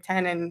 especially in the Big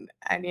Ten and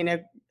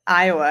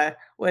Iowa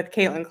with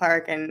Caitlin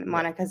Clark and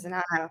Monica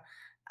Zanano,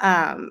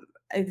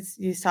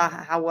 you saw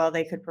how well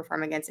they could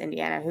perform against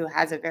Indiana, who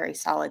has a very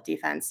solid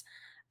defense.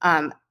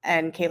 And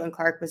Caitlin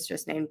Clark was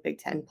just named Big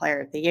Ten Player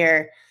of the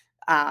Year.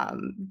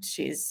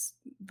 She's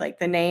like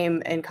the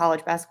name in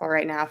college basketball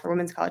right now, for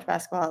women's college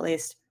basketball at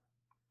least.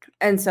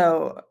 And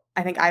so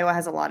I think Iowa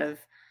has a lot of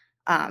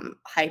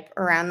hype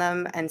around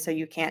them, and so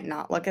you can't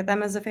not look at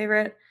them as a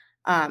favorite.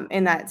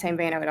 In that same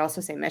vein, I would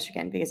also say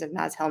Michigan because of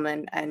Naz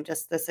Hillman and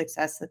just the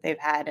success that they've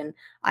had. And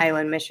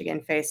Iowa and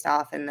Michigan faced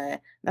off in the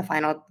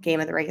final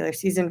game of the regular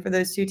season for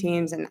those two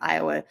teams, and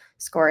Iowa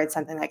scored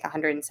something like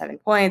 107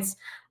 points.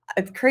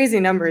 Crazy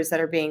numbers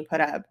that are being put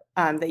up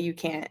that you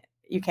can't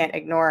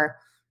ignore.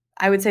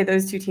 I would say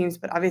those two teams,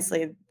 but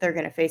obviously they're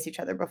going to face each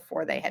other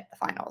before they hit the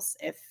finals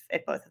if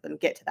both of them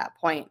get to that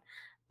point.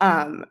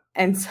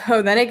 And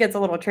so then it gets a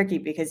little tricky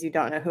because you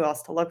don't know who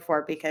else to look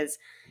for, because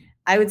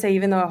I would say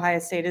even though Ohio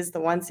State is the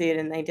 1 seed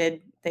and they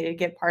did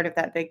get part of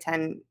that Big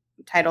Ten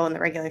title in the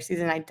regular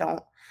season, I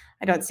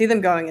don't see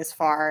them going as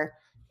far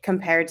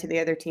compared to the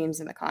other teams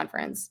in the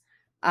conference.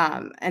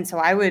 And so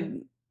I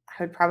would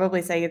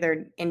probably say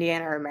either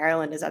Indiana or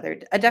Maryland is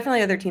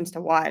definitely other teams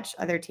to watch,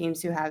 other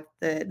teams who have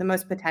the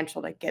most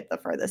potential to get the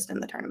furthest in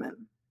the tournament.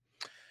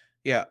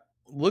 Yeah.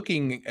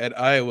 Looking at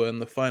Iowa in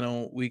the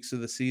final weeks of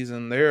the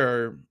season, there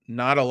are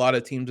not a lot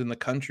of teams in the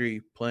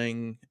country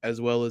playing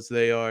as well as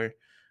they are.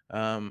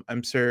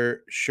 I'm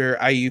sure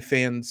IU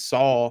fans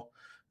saw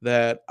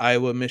that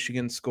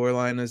Iowa-Michigan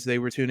scoreline as they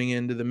were tuning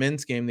into the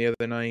men's game the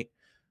other night.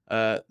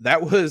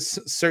 That was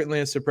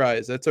certainly a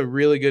surprise. That's a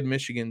really good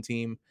Michigan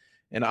team,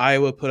 and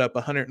Iowa put up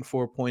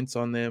 104 points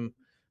on them.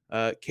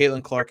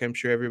 Caitlin Clark, I'm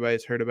sure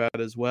everybody's heard about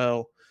as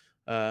well.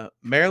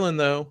 Maryland,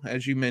 though,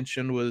 as you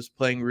mentioned, was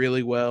playing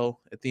really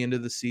well at the end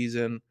of the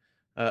season.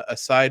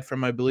 Aside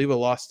from, I believe, a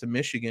loss to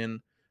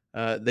Michigan,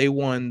 they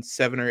won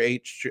 7 or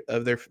 8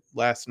 of their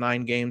last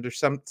 9 games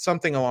or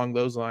something along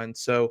those lines.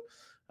 So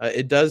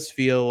it does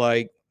feel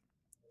like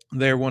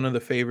they're one of the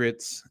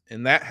favorites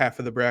in that half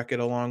of the bracket,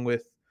 along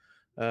with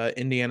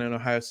Indiana and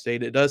Ohio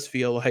State. It does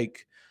feel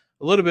like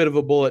a little bit of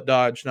a bullet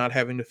dodge not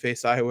having to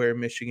face Iowa or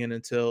Michigan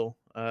until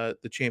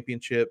the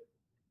championship,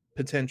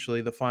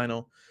 potentially the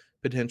final.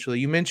 Potentially.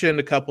 You mentioned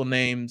a couple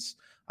names.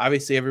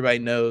 Obviously, everybody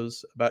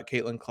knows about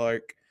Caitlin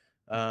Clark.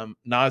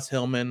 Naz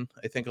Hillman,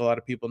 I think a lot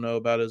of people know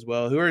about as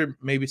well. Who are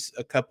maybe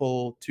a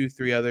couple,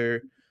 2-3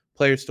 other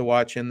players to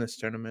watch in this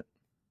tournament?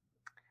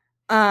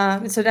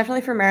 So definitely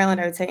for Maryland,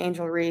 I would say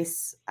Angel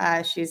Reese.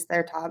 She's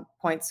their top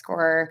point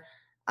scorer.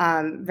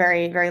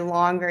 Very, very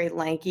long, very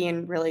lanky,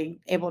 and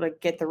really able to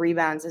get the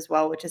rebounds as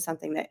well, which is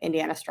something that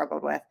Indiana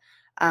struggled with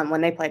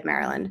when they played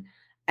Maryland.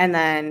 And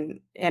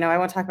then, I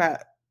won't talk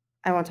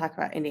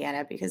about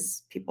Indiana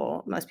because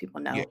most people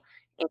know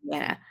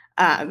Indiana.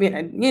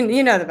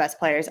 The best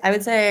players. I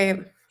would say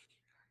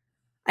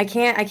I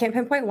can't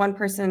pinpoint one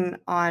person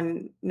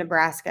on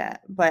Nebraska,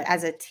 but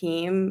as a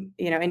team,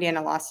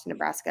 Indiana lost to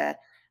Nebraska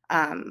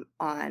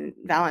on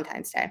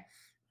Valentine's Day.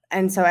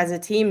 And so as a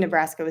team,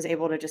 Nebraska was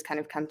able to just kind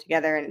of come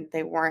together, and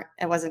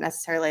it wasn't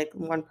necessarily like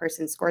one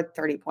person scored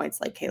 30 points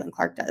like Caitlin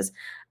Clark does.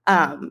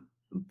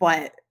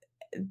 But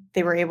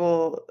they were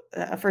able,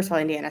 first of all,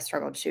 Indiana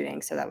struggled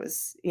shooting. So that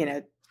was,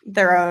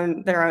 their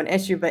own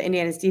issue, but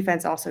Indiana's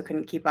defense also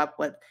couldn't keep up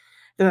with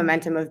the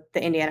momentum of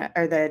the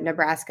the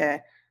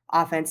Nebraska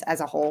offense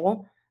as a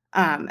whole.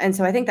 And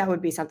so I think that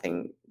would be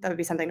something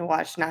to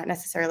watch, not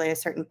necessarily a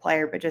certain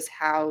player, but just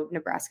how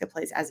Nebraska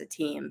plays as a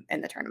team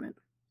in the tournament.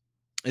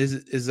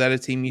 Is that a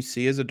team you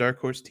see as a dark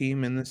horse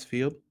team in this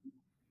field?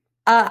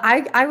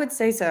 I would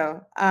say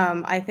so.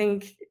 I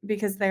think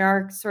because they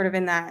are sort of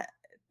in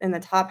the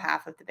top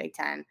half of the Big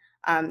Ten.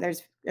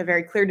 There's a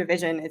very clear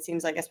division, it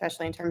seems like,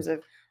 especially in terms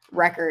of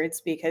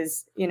records,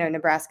 because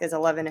Nebraska is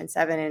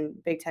 11-7 in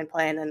Big Ten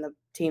play, and then the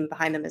team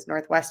behind them is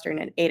Northwestern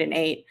at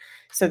 8-8.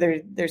 So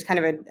there's kind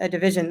of a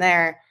division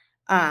there.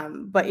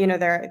 But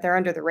they're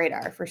under the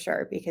radar for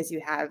sure, because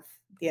you have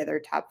the other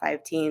top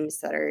 5 teams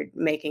that are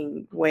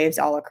making waves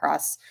all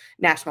across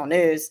national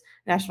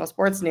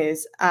sports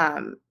news.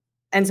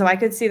 And so I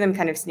could see them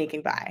kind of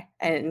sneaking by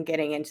and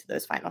getting into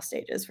those final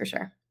stages for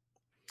sure.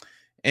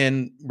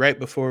 And right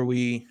before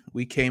we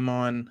came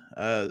on,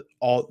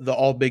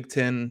 all Big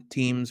Ten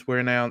teams were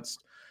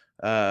announced.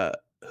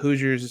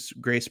 Hoosiers,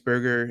 Grace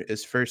Berger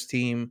is first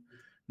team.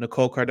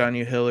 Nicole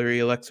Cardano-Hillary,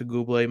 Alexa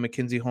Gouble,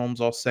 Mackenzie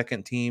Holmes, all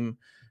second team.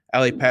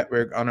 Ali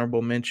Patberg,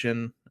 honorable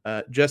mention.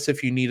 Just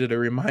if you needed a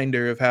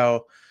reminder of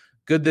how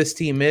good this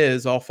team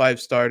is, all 5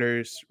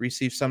 starters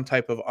receive some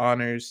type of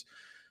honors.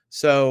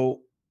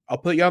 So I'll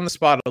put you on the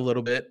spot a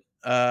little bit.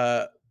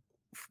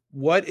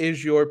 What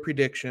is your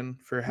prediction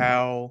for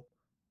how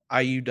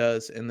IU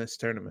does in this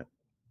tournament?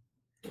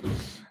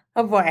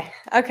 Oh boy.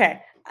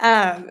 Okay.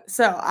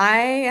 So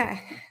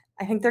I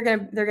think they're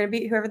gonna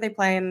beat whoever they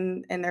play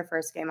in their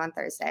first game on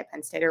Thursday,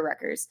 Penn State or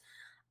Rutgers.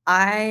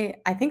 I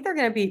think they're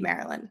gonna beat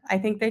Maryland. I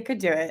think they could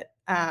do it.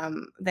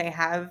 They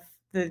have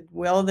the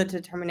will, the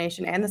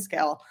determination, and the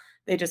skill.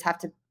 They just have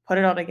to put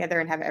it all together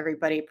and have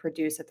everybody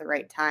produce at the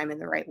right time in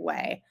the right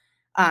way.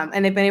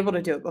 And they've been able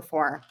to do it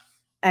before.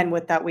 And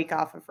with that week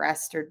off of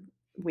rest, or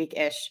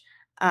week-ish,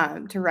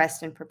 to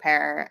rest and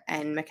prepare,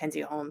 and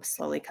Mackenzie Holmes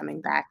slowly coming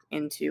back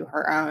into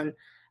her own,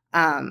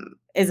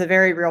 is a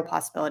very real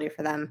possibility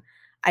for them.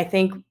 I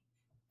think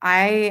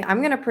I'm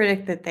going to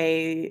predict that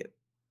they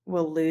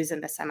will lose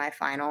in the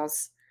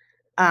semifinals.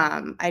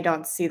 I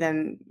don't see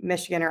them,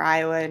 Michigan or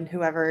Iowa, and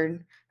whoever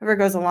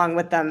goes along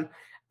with them,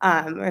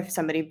 or if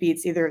somebody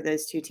beats either of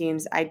those 2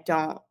 teams. I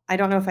don't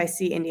know if I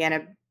see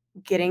Indiana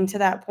getting to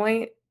that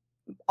point.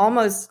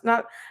 Almost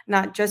not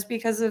just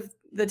because of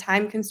the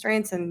time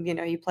constraints, and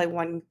you play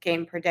 1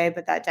 game per day,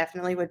 but that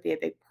definitely would be a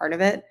big part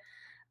of it,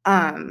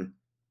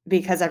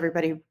 because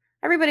everybody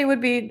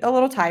would be a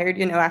little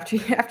tired,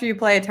 after you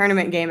play a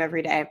tournament game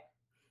every day,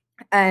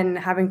 and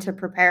having to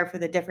prepare for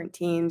the different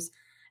teams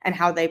and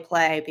how they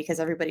play, because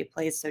everybody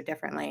plays so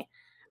differently,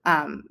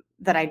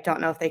 that I don't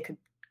know if they could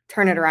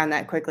turn it around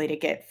that quickly to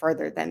get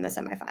further than the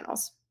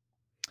semifinals.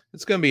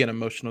 It's going to be an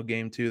emotional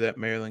game too, that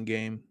Maryland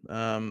game.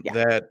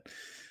 That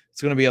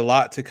it's going to be a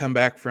lot to come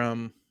back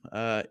from.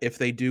 If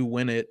they do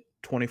win it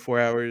 24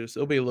 hours,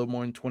 it'll be a little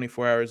more than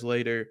 24 hours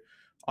later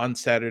on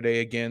Saturday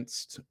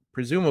against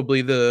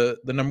presumably the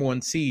number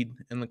 1 seed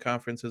in the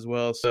conference as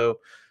well. So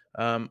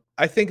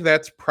I think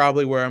that's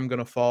probably where I'm going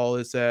to fall,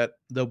 is that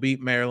they'll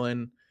beat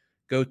Maryland,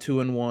 go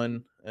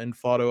 2-1, and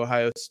fall to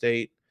Ohio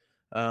State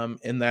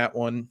in that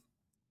one.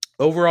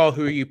 Overall,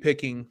 who are you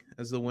picking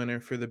as the winner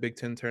for the Big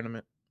Ten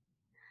tournament?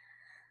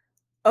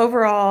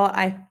 Overall,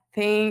 I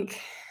think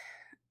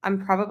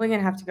I'm probably going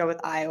to have to go with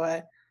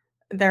Iowa.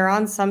 They're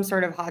on some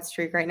sort of hot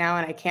streak right now,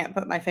 and I can't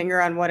put my finger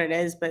on what it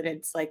is, but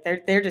it's like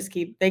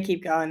they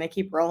keep going. They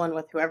keep rolling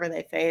with whoever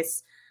they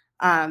face.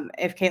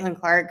 If Caitlin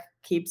Clark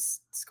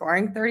keeps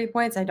scoring 30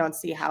 points, I don't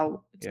see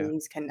how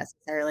teams can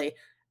necessarily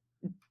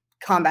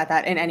combat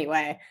that in any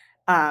way.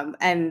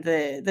 And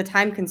the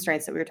time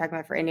constraints that we were talking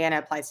about for Indiana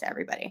applies to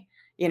everybody.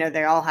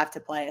 They all have to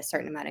play a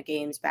certain amount of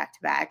games back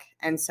to back.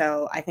 And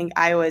so I think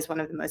Iowa is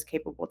one of the most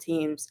capable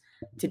teams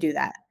to do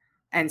that.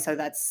 And so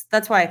that's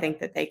why I think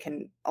that they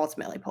can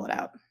ultimately pull it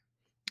out.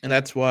 And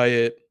that's why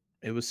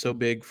it was so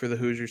big for the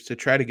Hoosiers to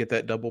try to get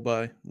that double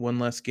bye. 1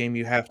 less game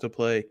you have to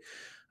play.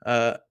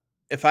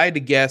 If I had to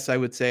guess, I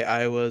would say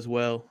Iowa as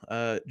well.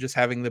 Just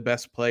having the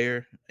best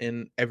player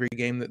in every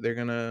game that they're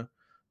going to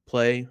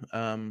play.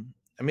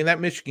 That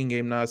Michigan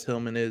game, Naz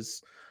Hillman,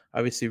 is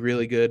obviously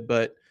really good,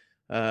 but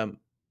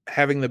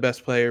having the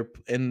best player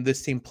and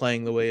this team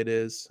playing the way it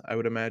is, I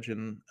would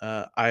imagine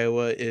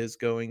Iowa is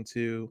going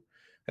to –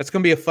 that's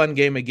going to be a fun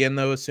game again,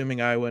 though, assuming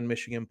Iowa and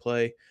Michigan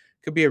play.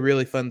 Could be a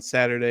really fun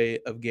Saturday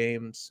of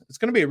games. It's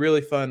going to be a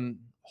really fun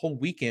whole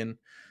weekend,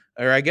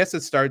 or I guess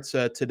it starts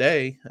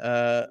today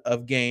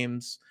of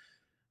games.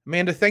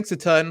 Amanda, thanks a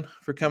ton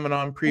for coming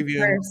on,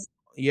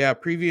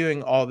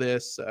 previewing all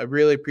this. I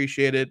really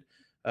appreciate it.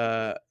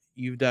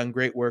 You've done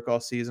great work all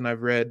season.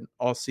 I've read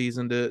all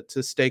season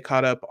to stay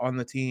caught up on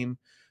the team.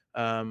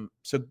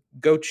 So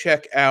go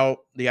check out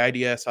the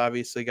IDS,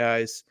 obviously,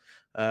 guys.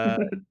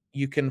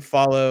 You can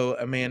follow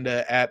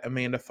Amanda at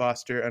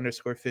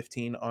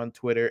AmandaFoster_15 on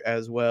Twitter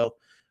as well.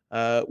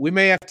 We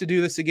may have to do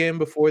this again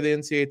before the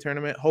NCAA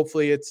tournament.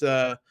 Hopefully it's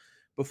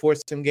before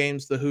some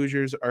games the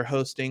Hoosiers are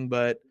hosting,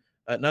 but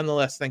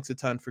nonetheless, thanks a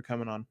ton for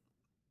coming on.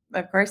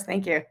 Of course.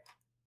 Thank you.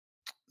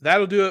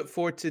 That'll do it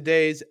for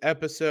today's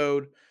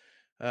episode.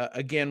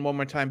 Again, one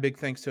more time, big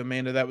thanks to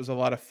Amanda. That was a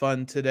lot of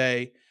fun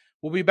today.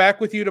 We'll be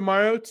back with you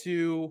tomorrow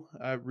to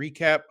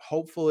recap,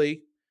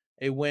 hopefully,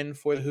 a win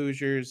for the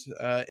Hoosiers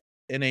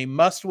in a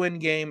must-win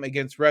game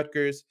against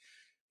Rutgers.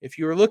 If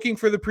you were looking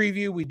for the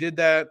preview, we did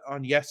that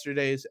on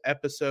yesterday's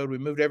episode. We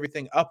moved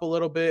everything up a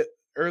little bit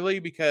early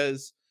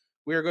because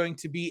we are going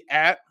to be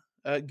at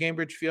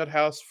Gainbridge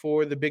Fieldhouse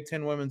for the Big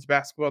Ten Women's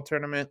Basketball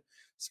Tournament.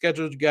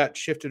 Schedule got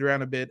shifted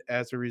around a bit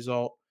as a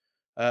result.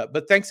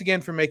 But thanks again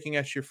for making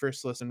us your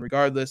first listen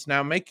regardless.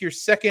 Now make your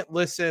second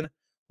listen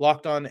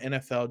Locked On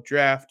NFL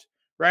Draft.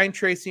 Ryan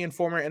Tracy and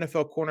former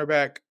NFL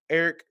cornerback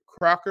Eric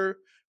Crocker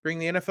bring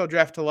the NFL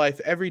Draft to life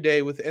every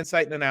day with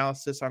insight and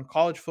analysis on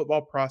college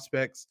football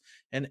prospects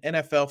and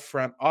NFL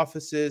front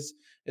offices.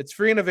 It's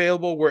free and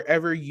available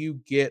wherever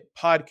you get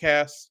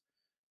podcasts.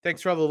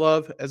 Thanks for all the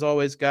love, as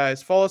always,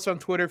 guys. Follow us on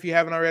Twitter if you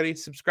haven't already.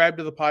 Subscribe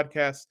to the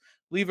podcast.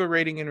 Leave a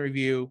rating and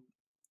review.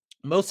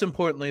 Most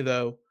importantly,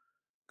 though,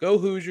 go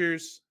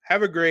Hoosiers.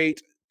 Have a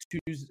great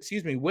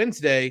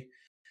Wednesday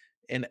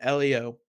in LEO.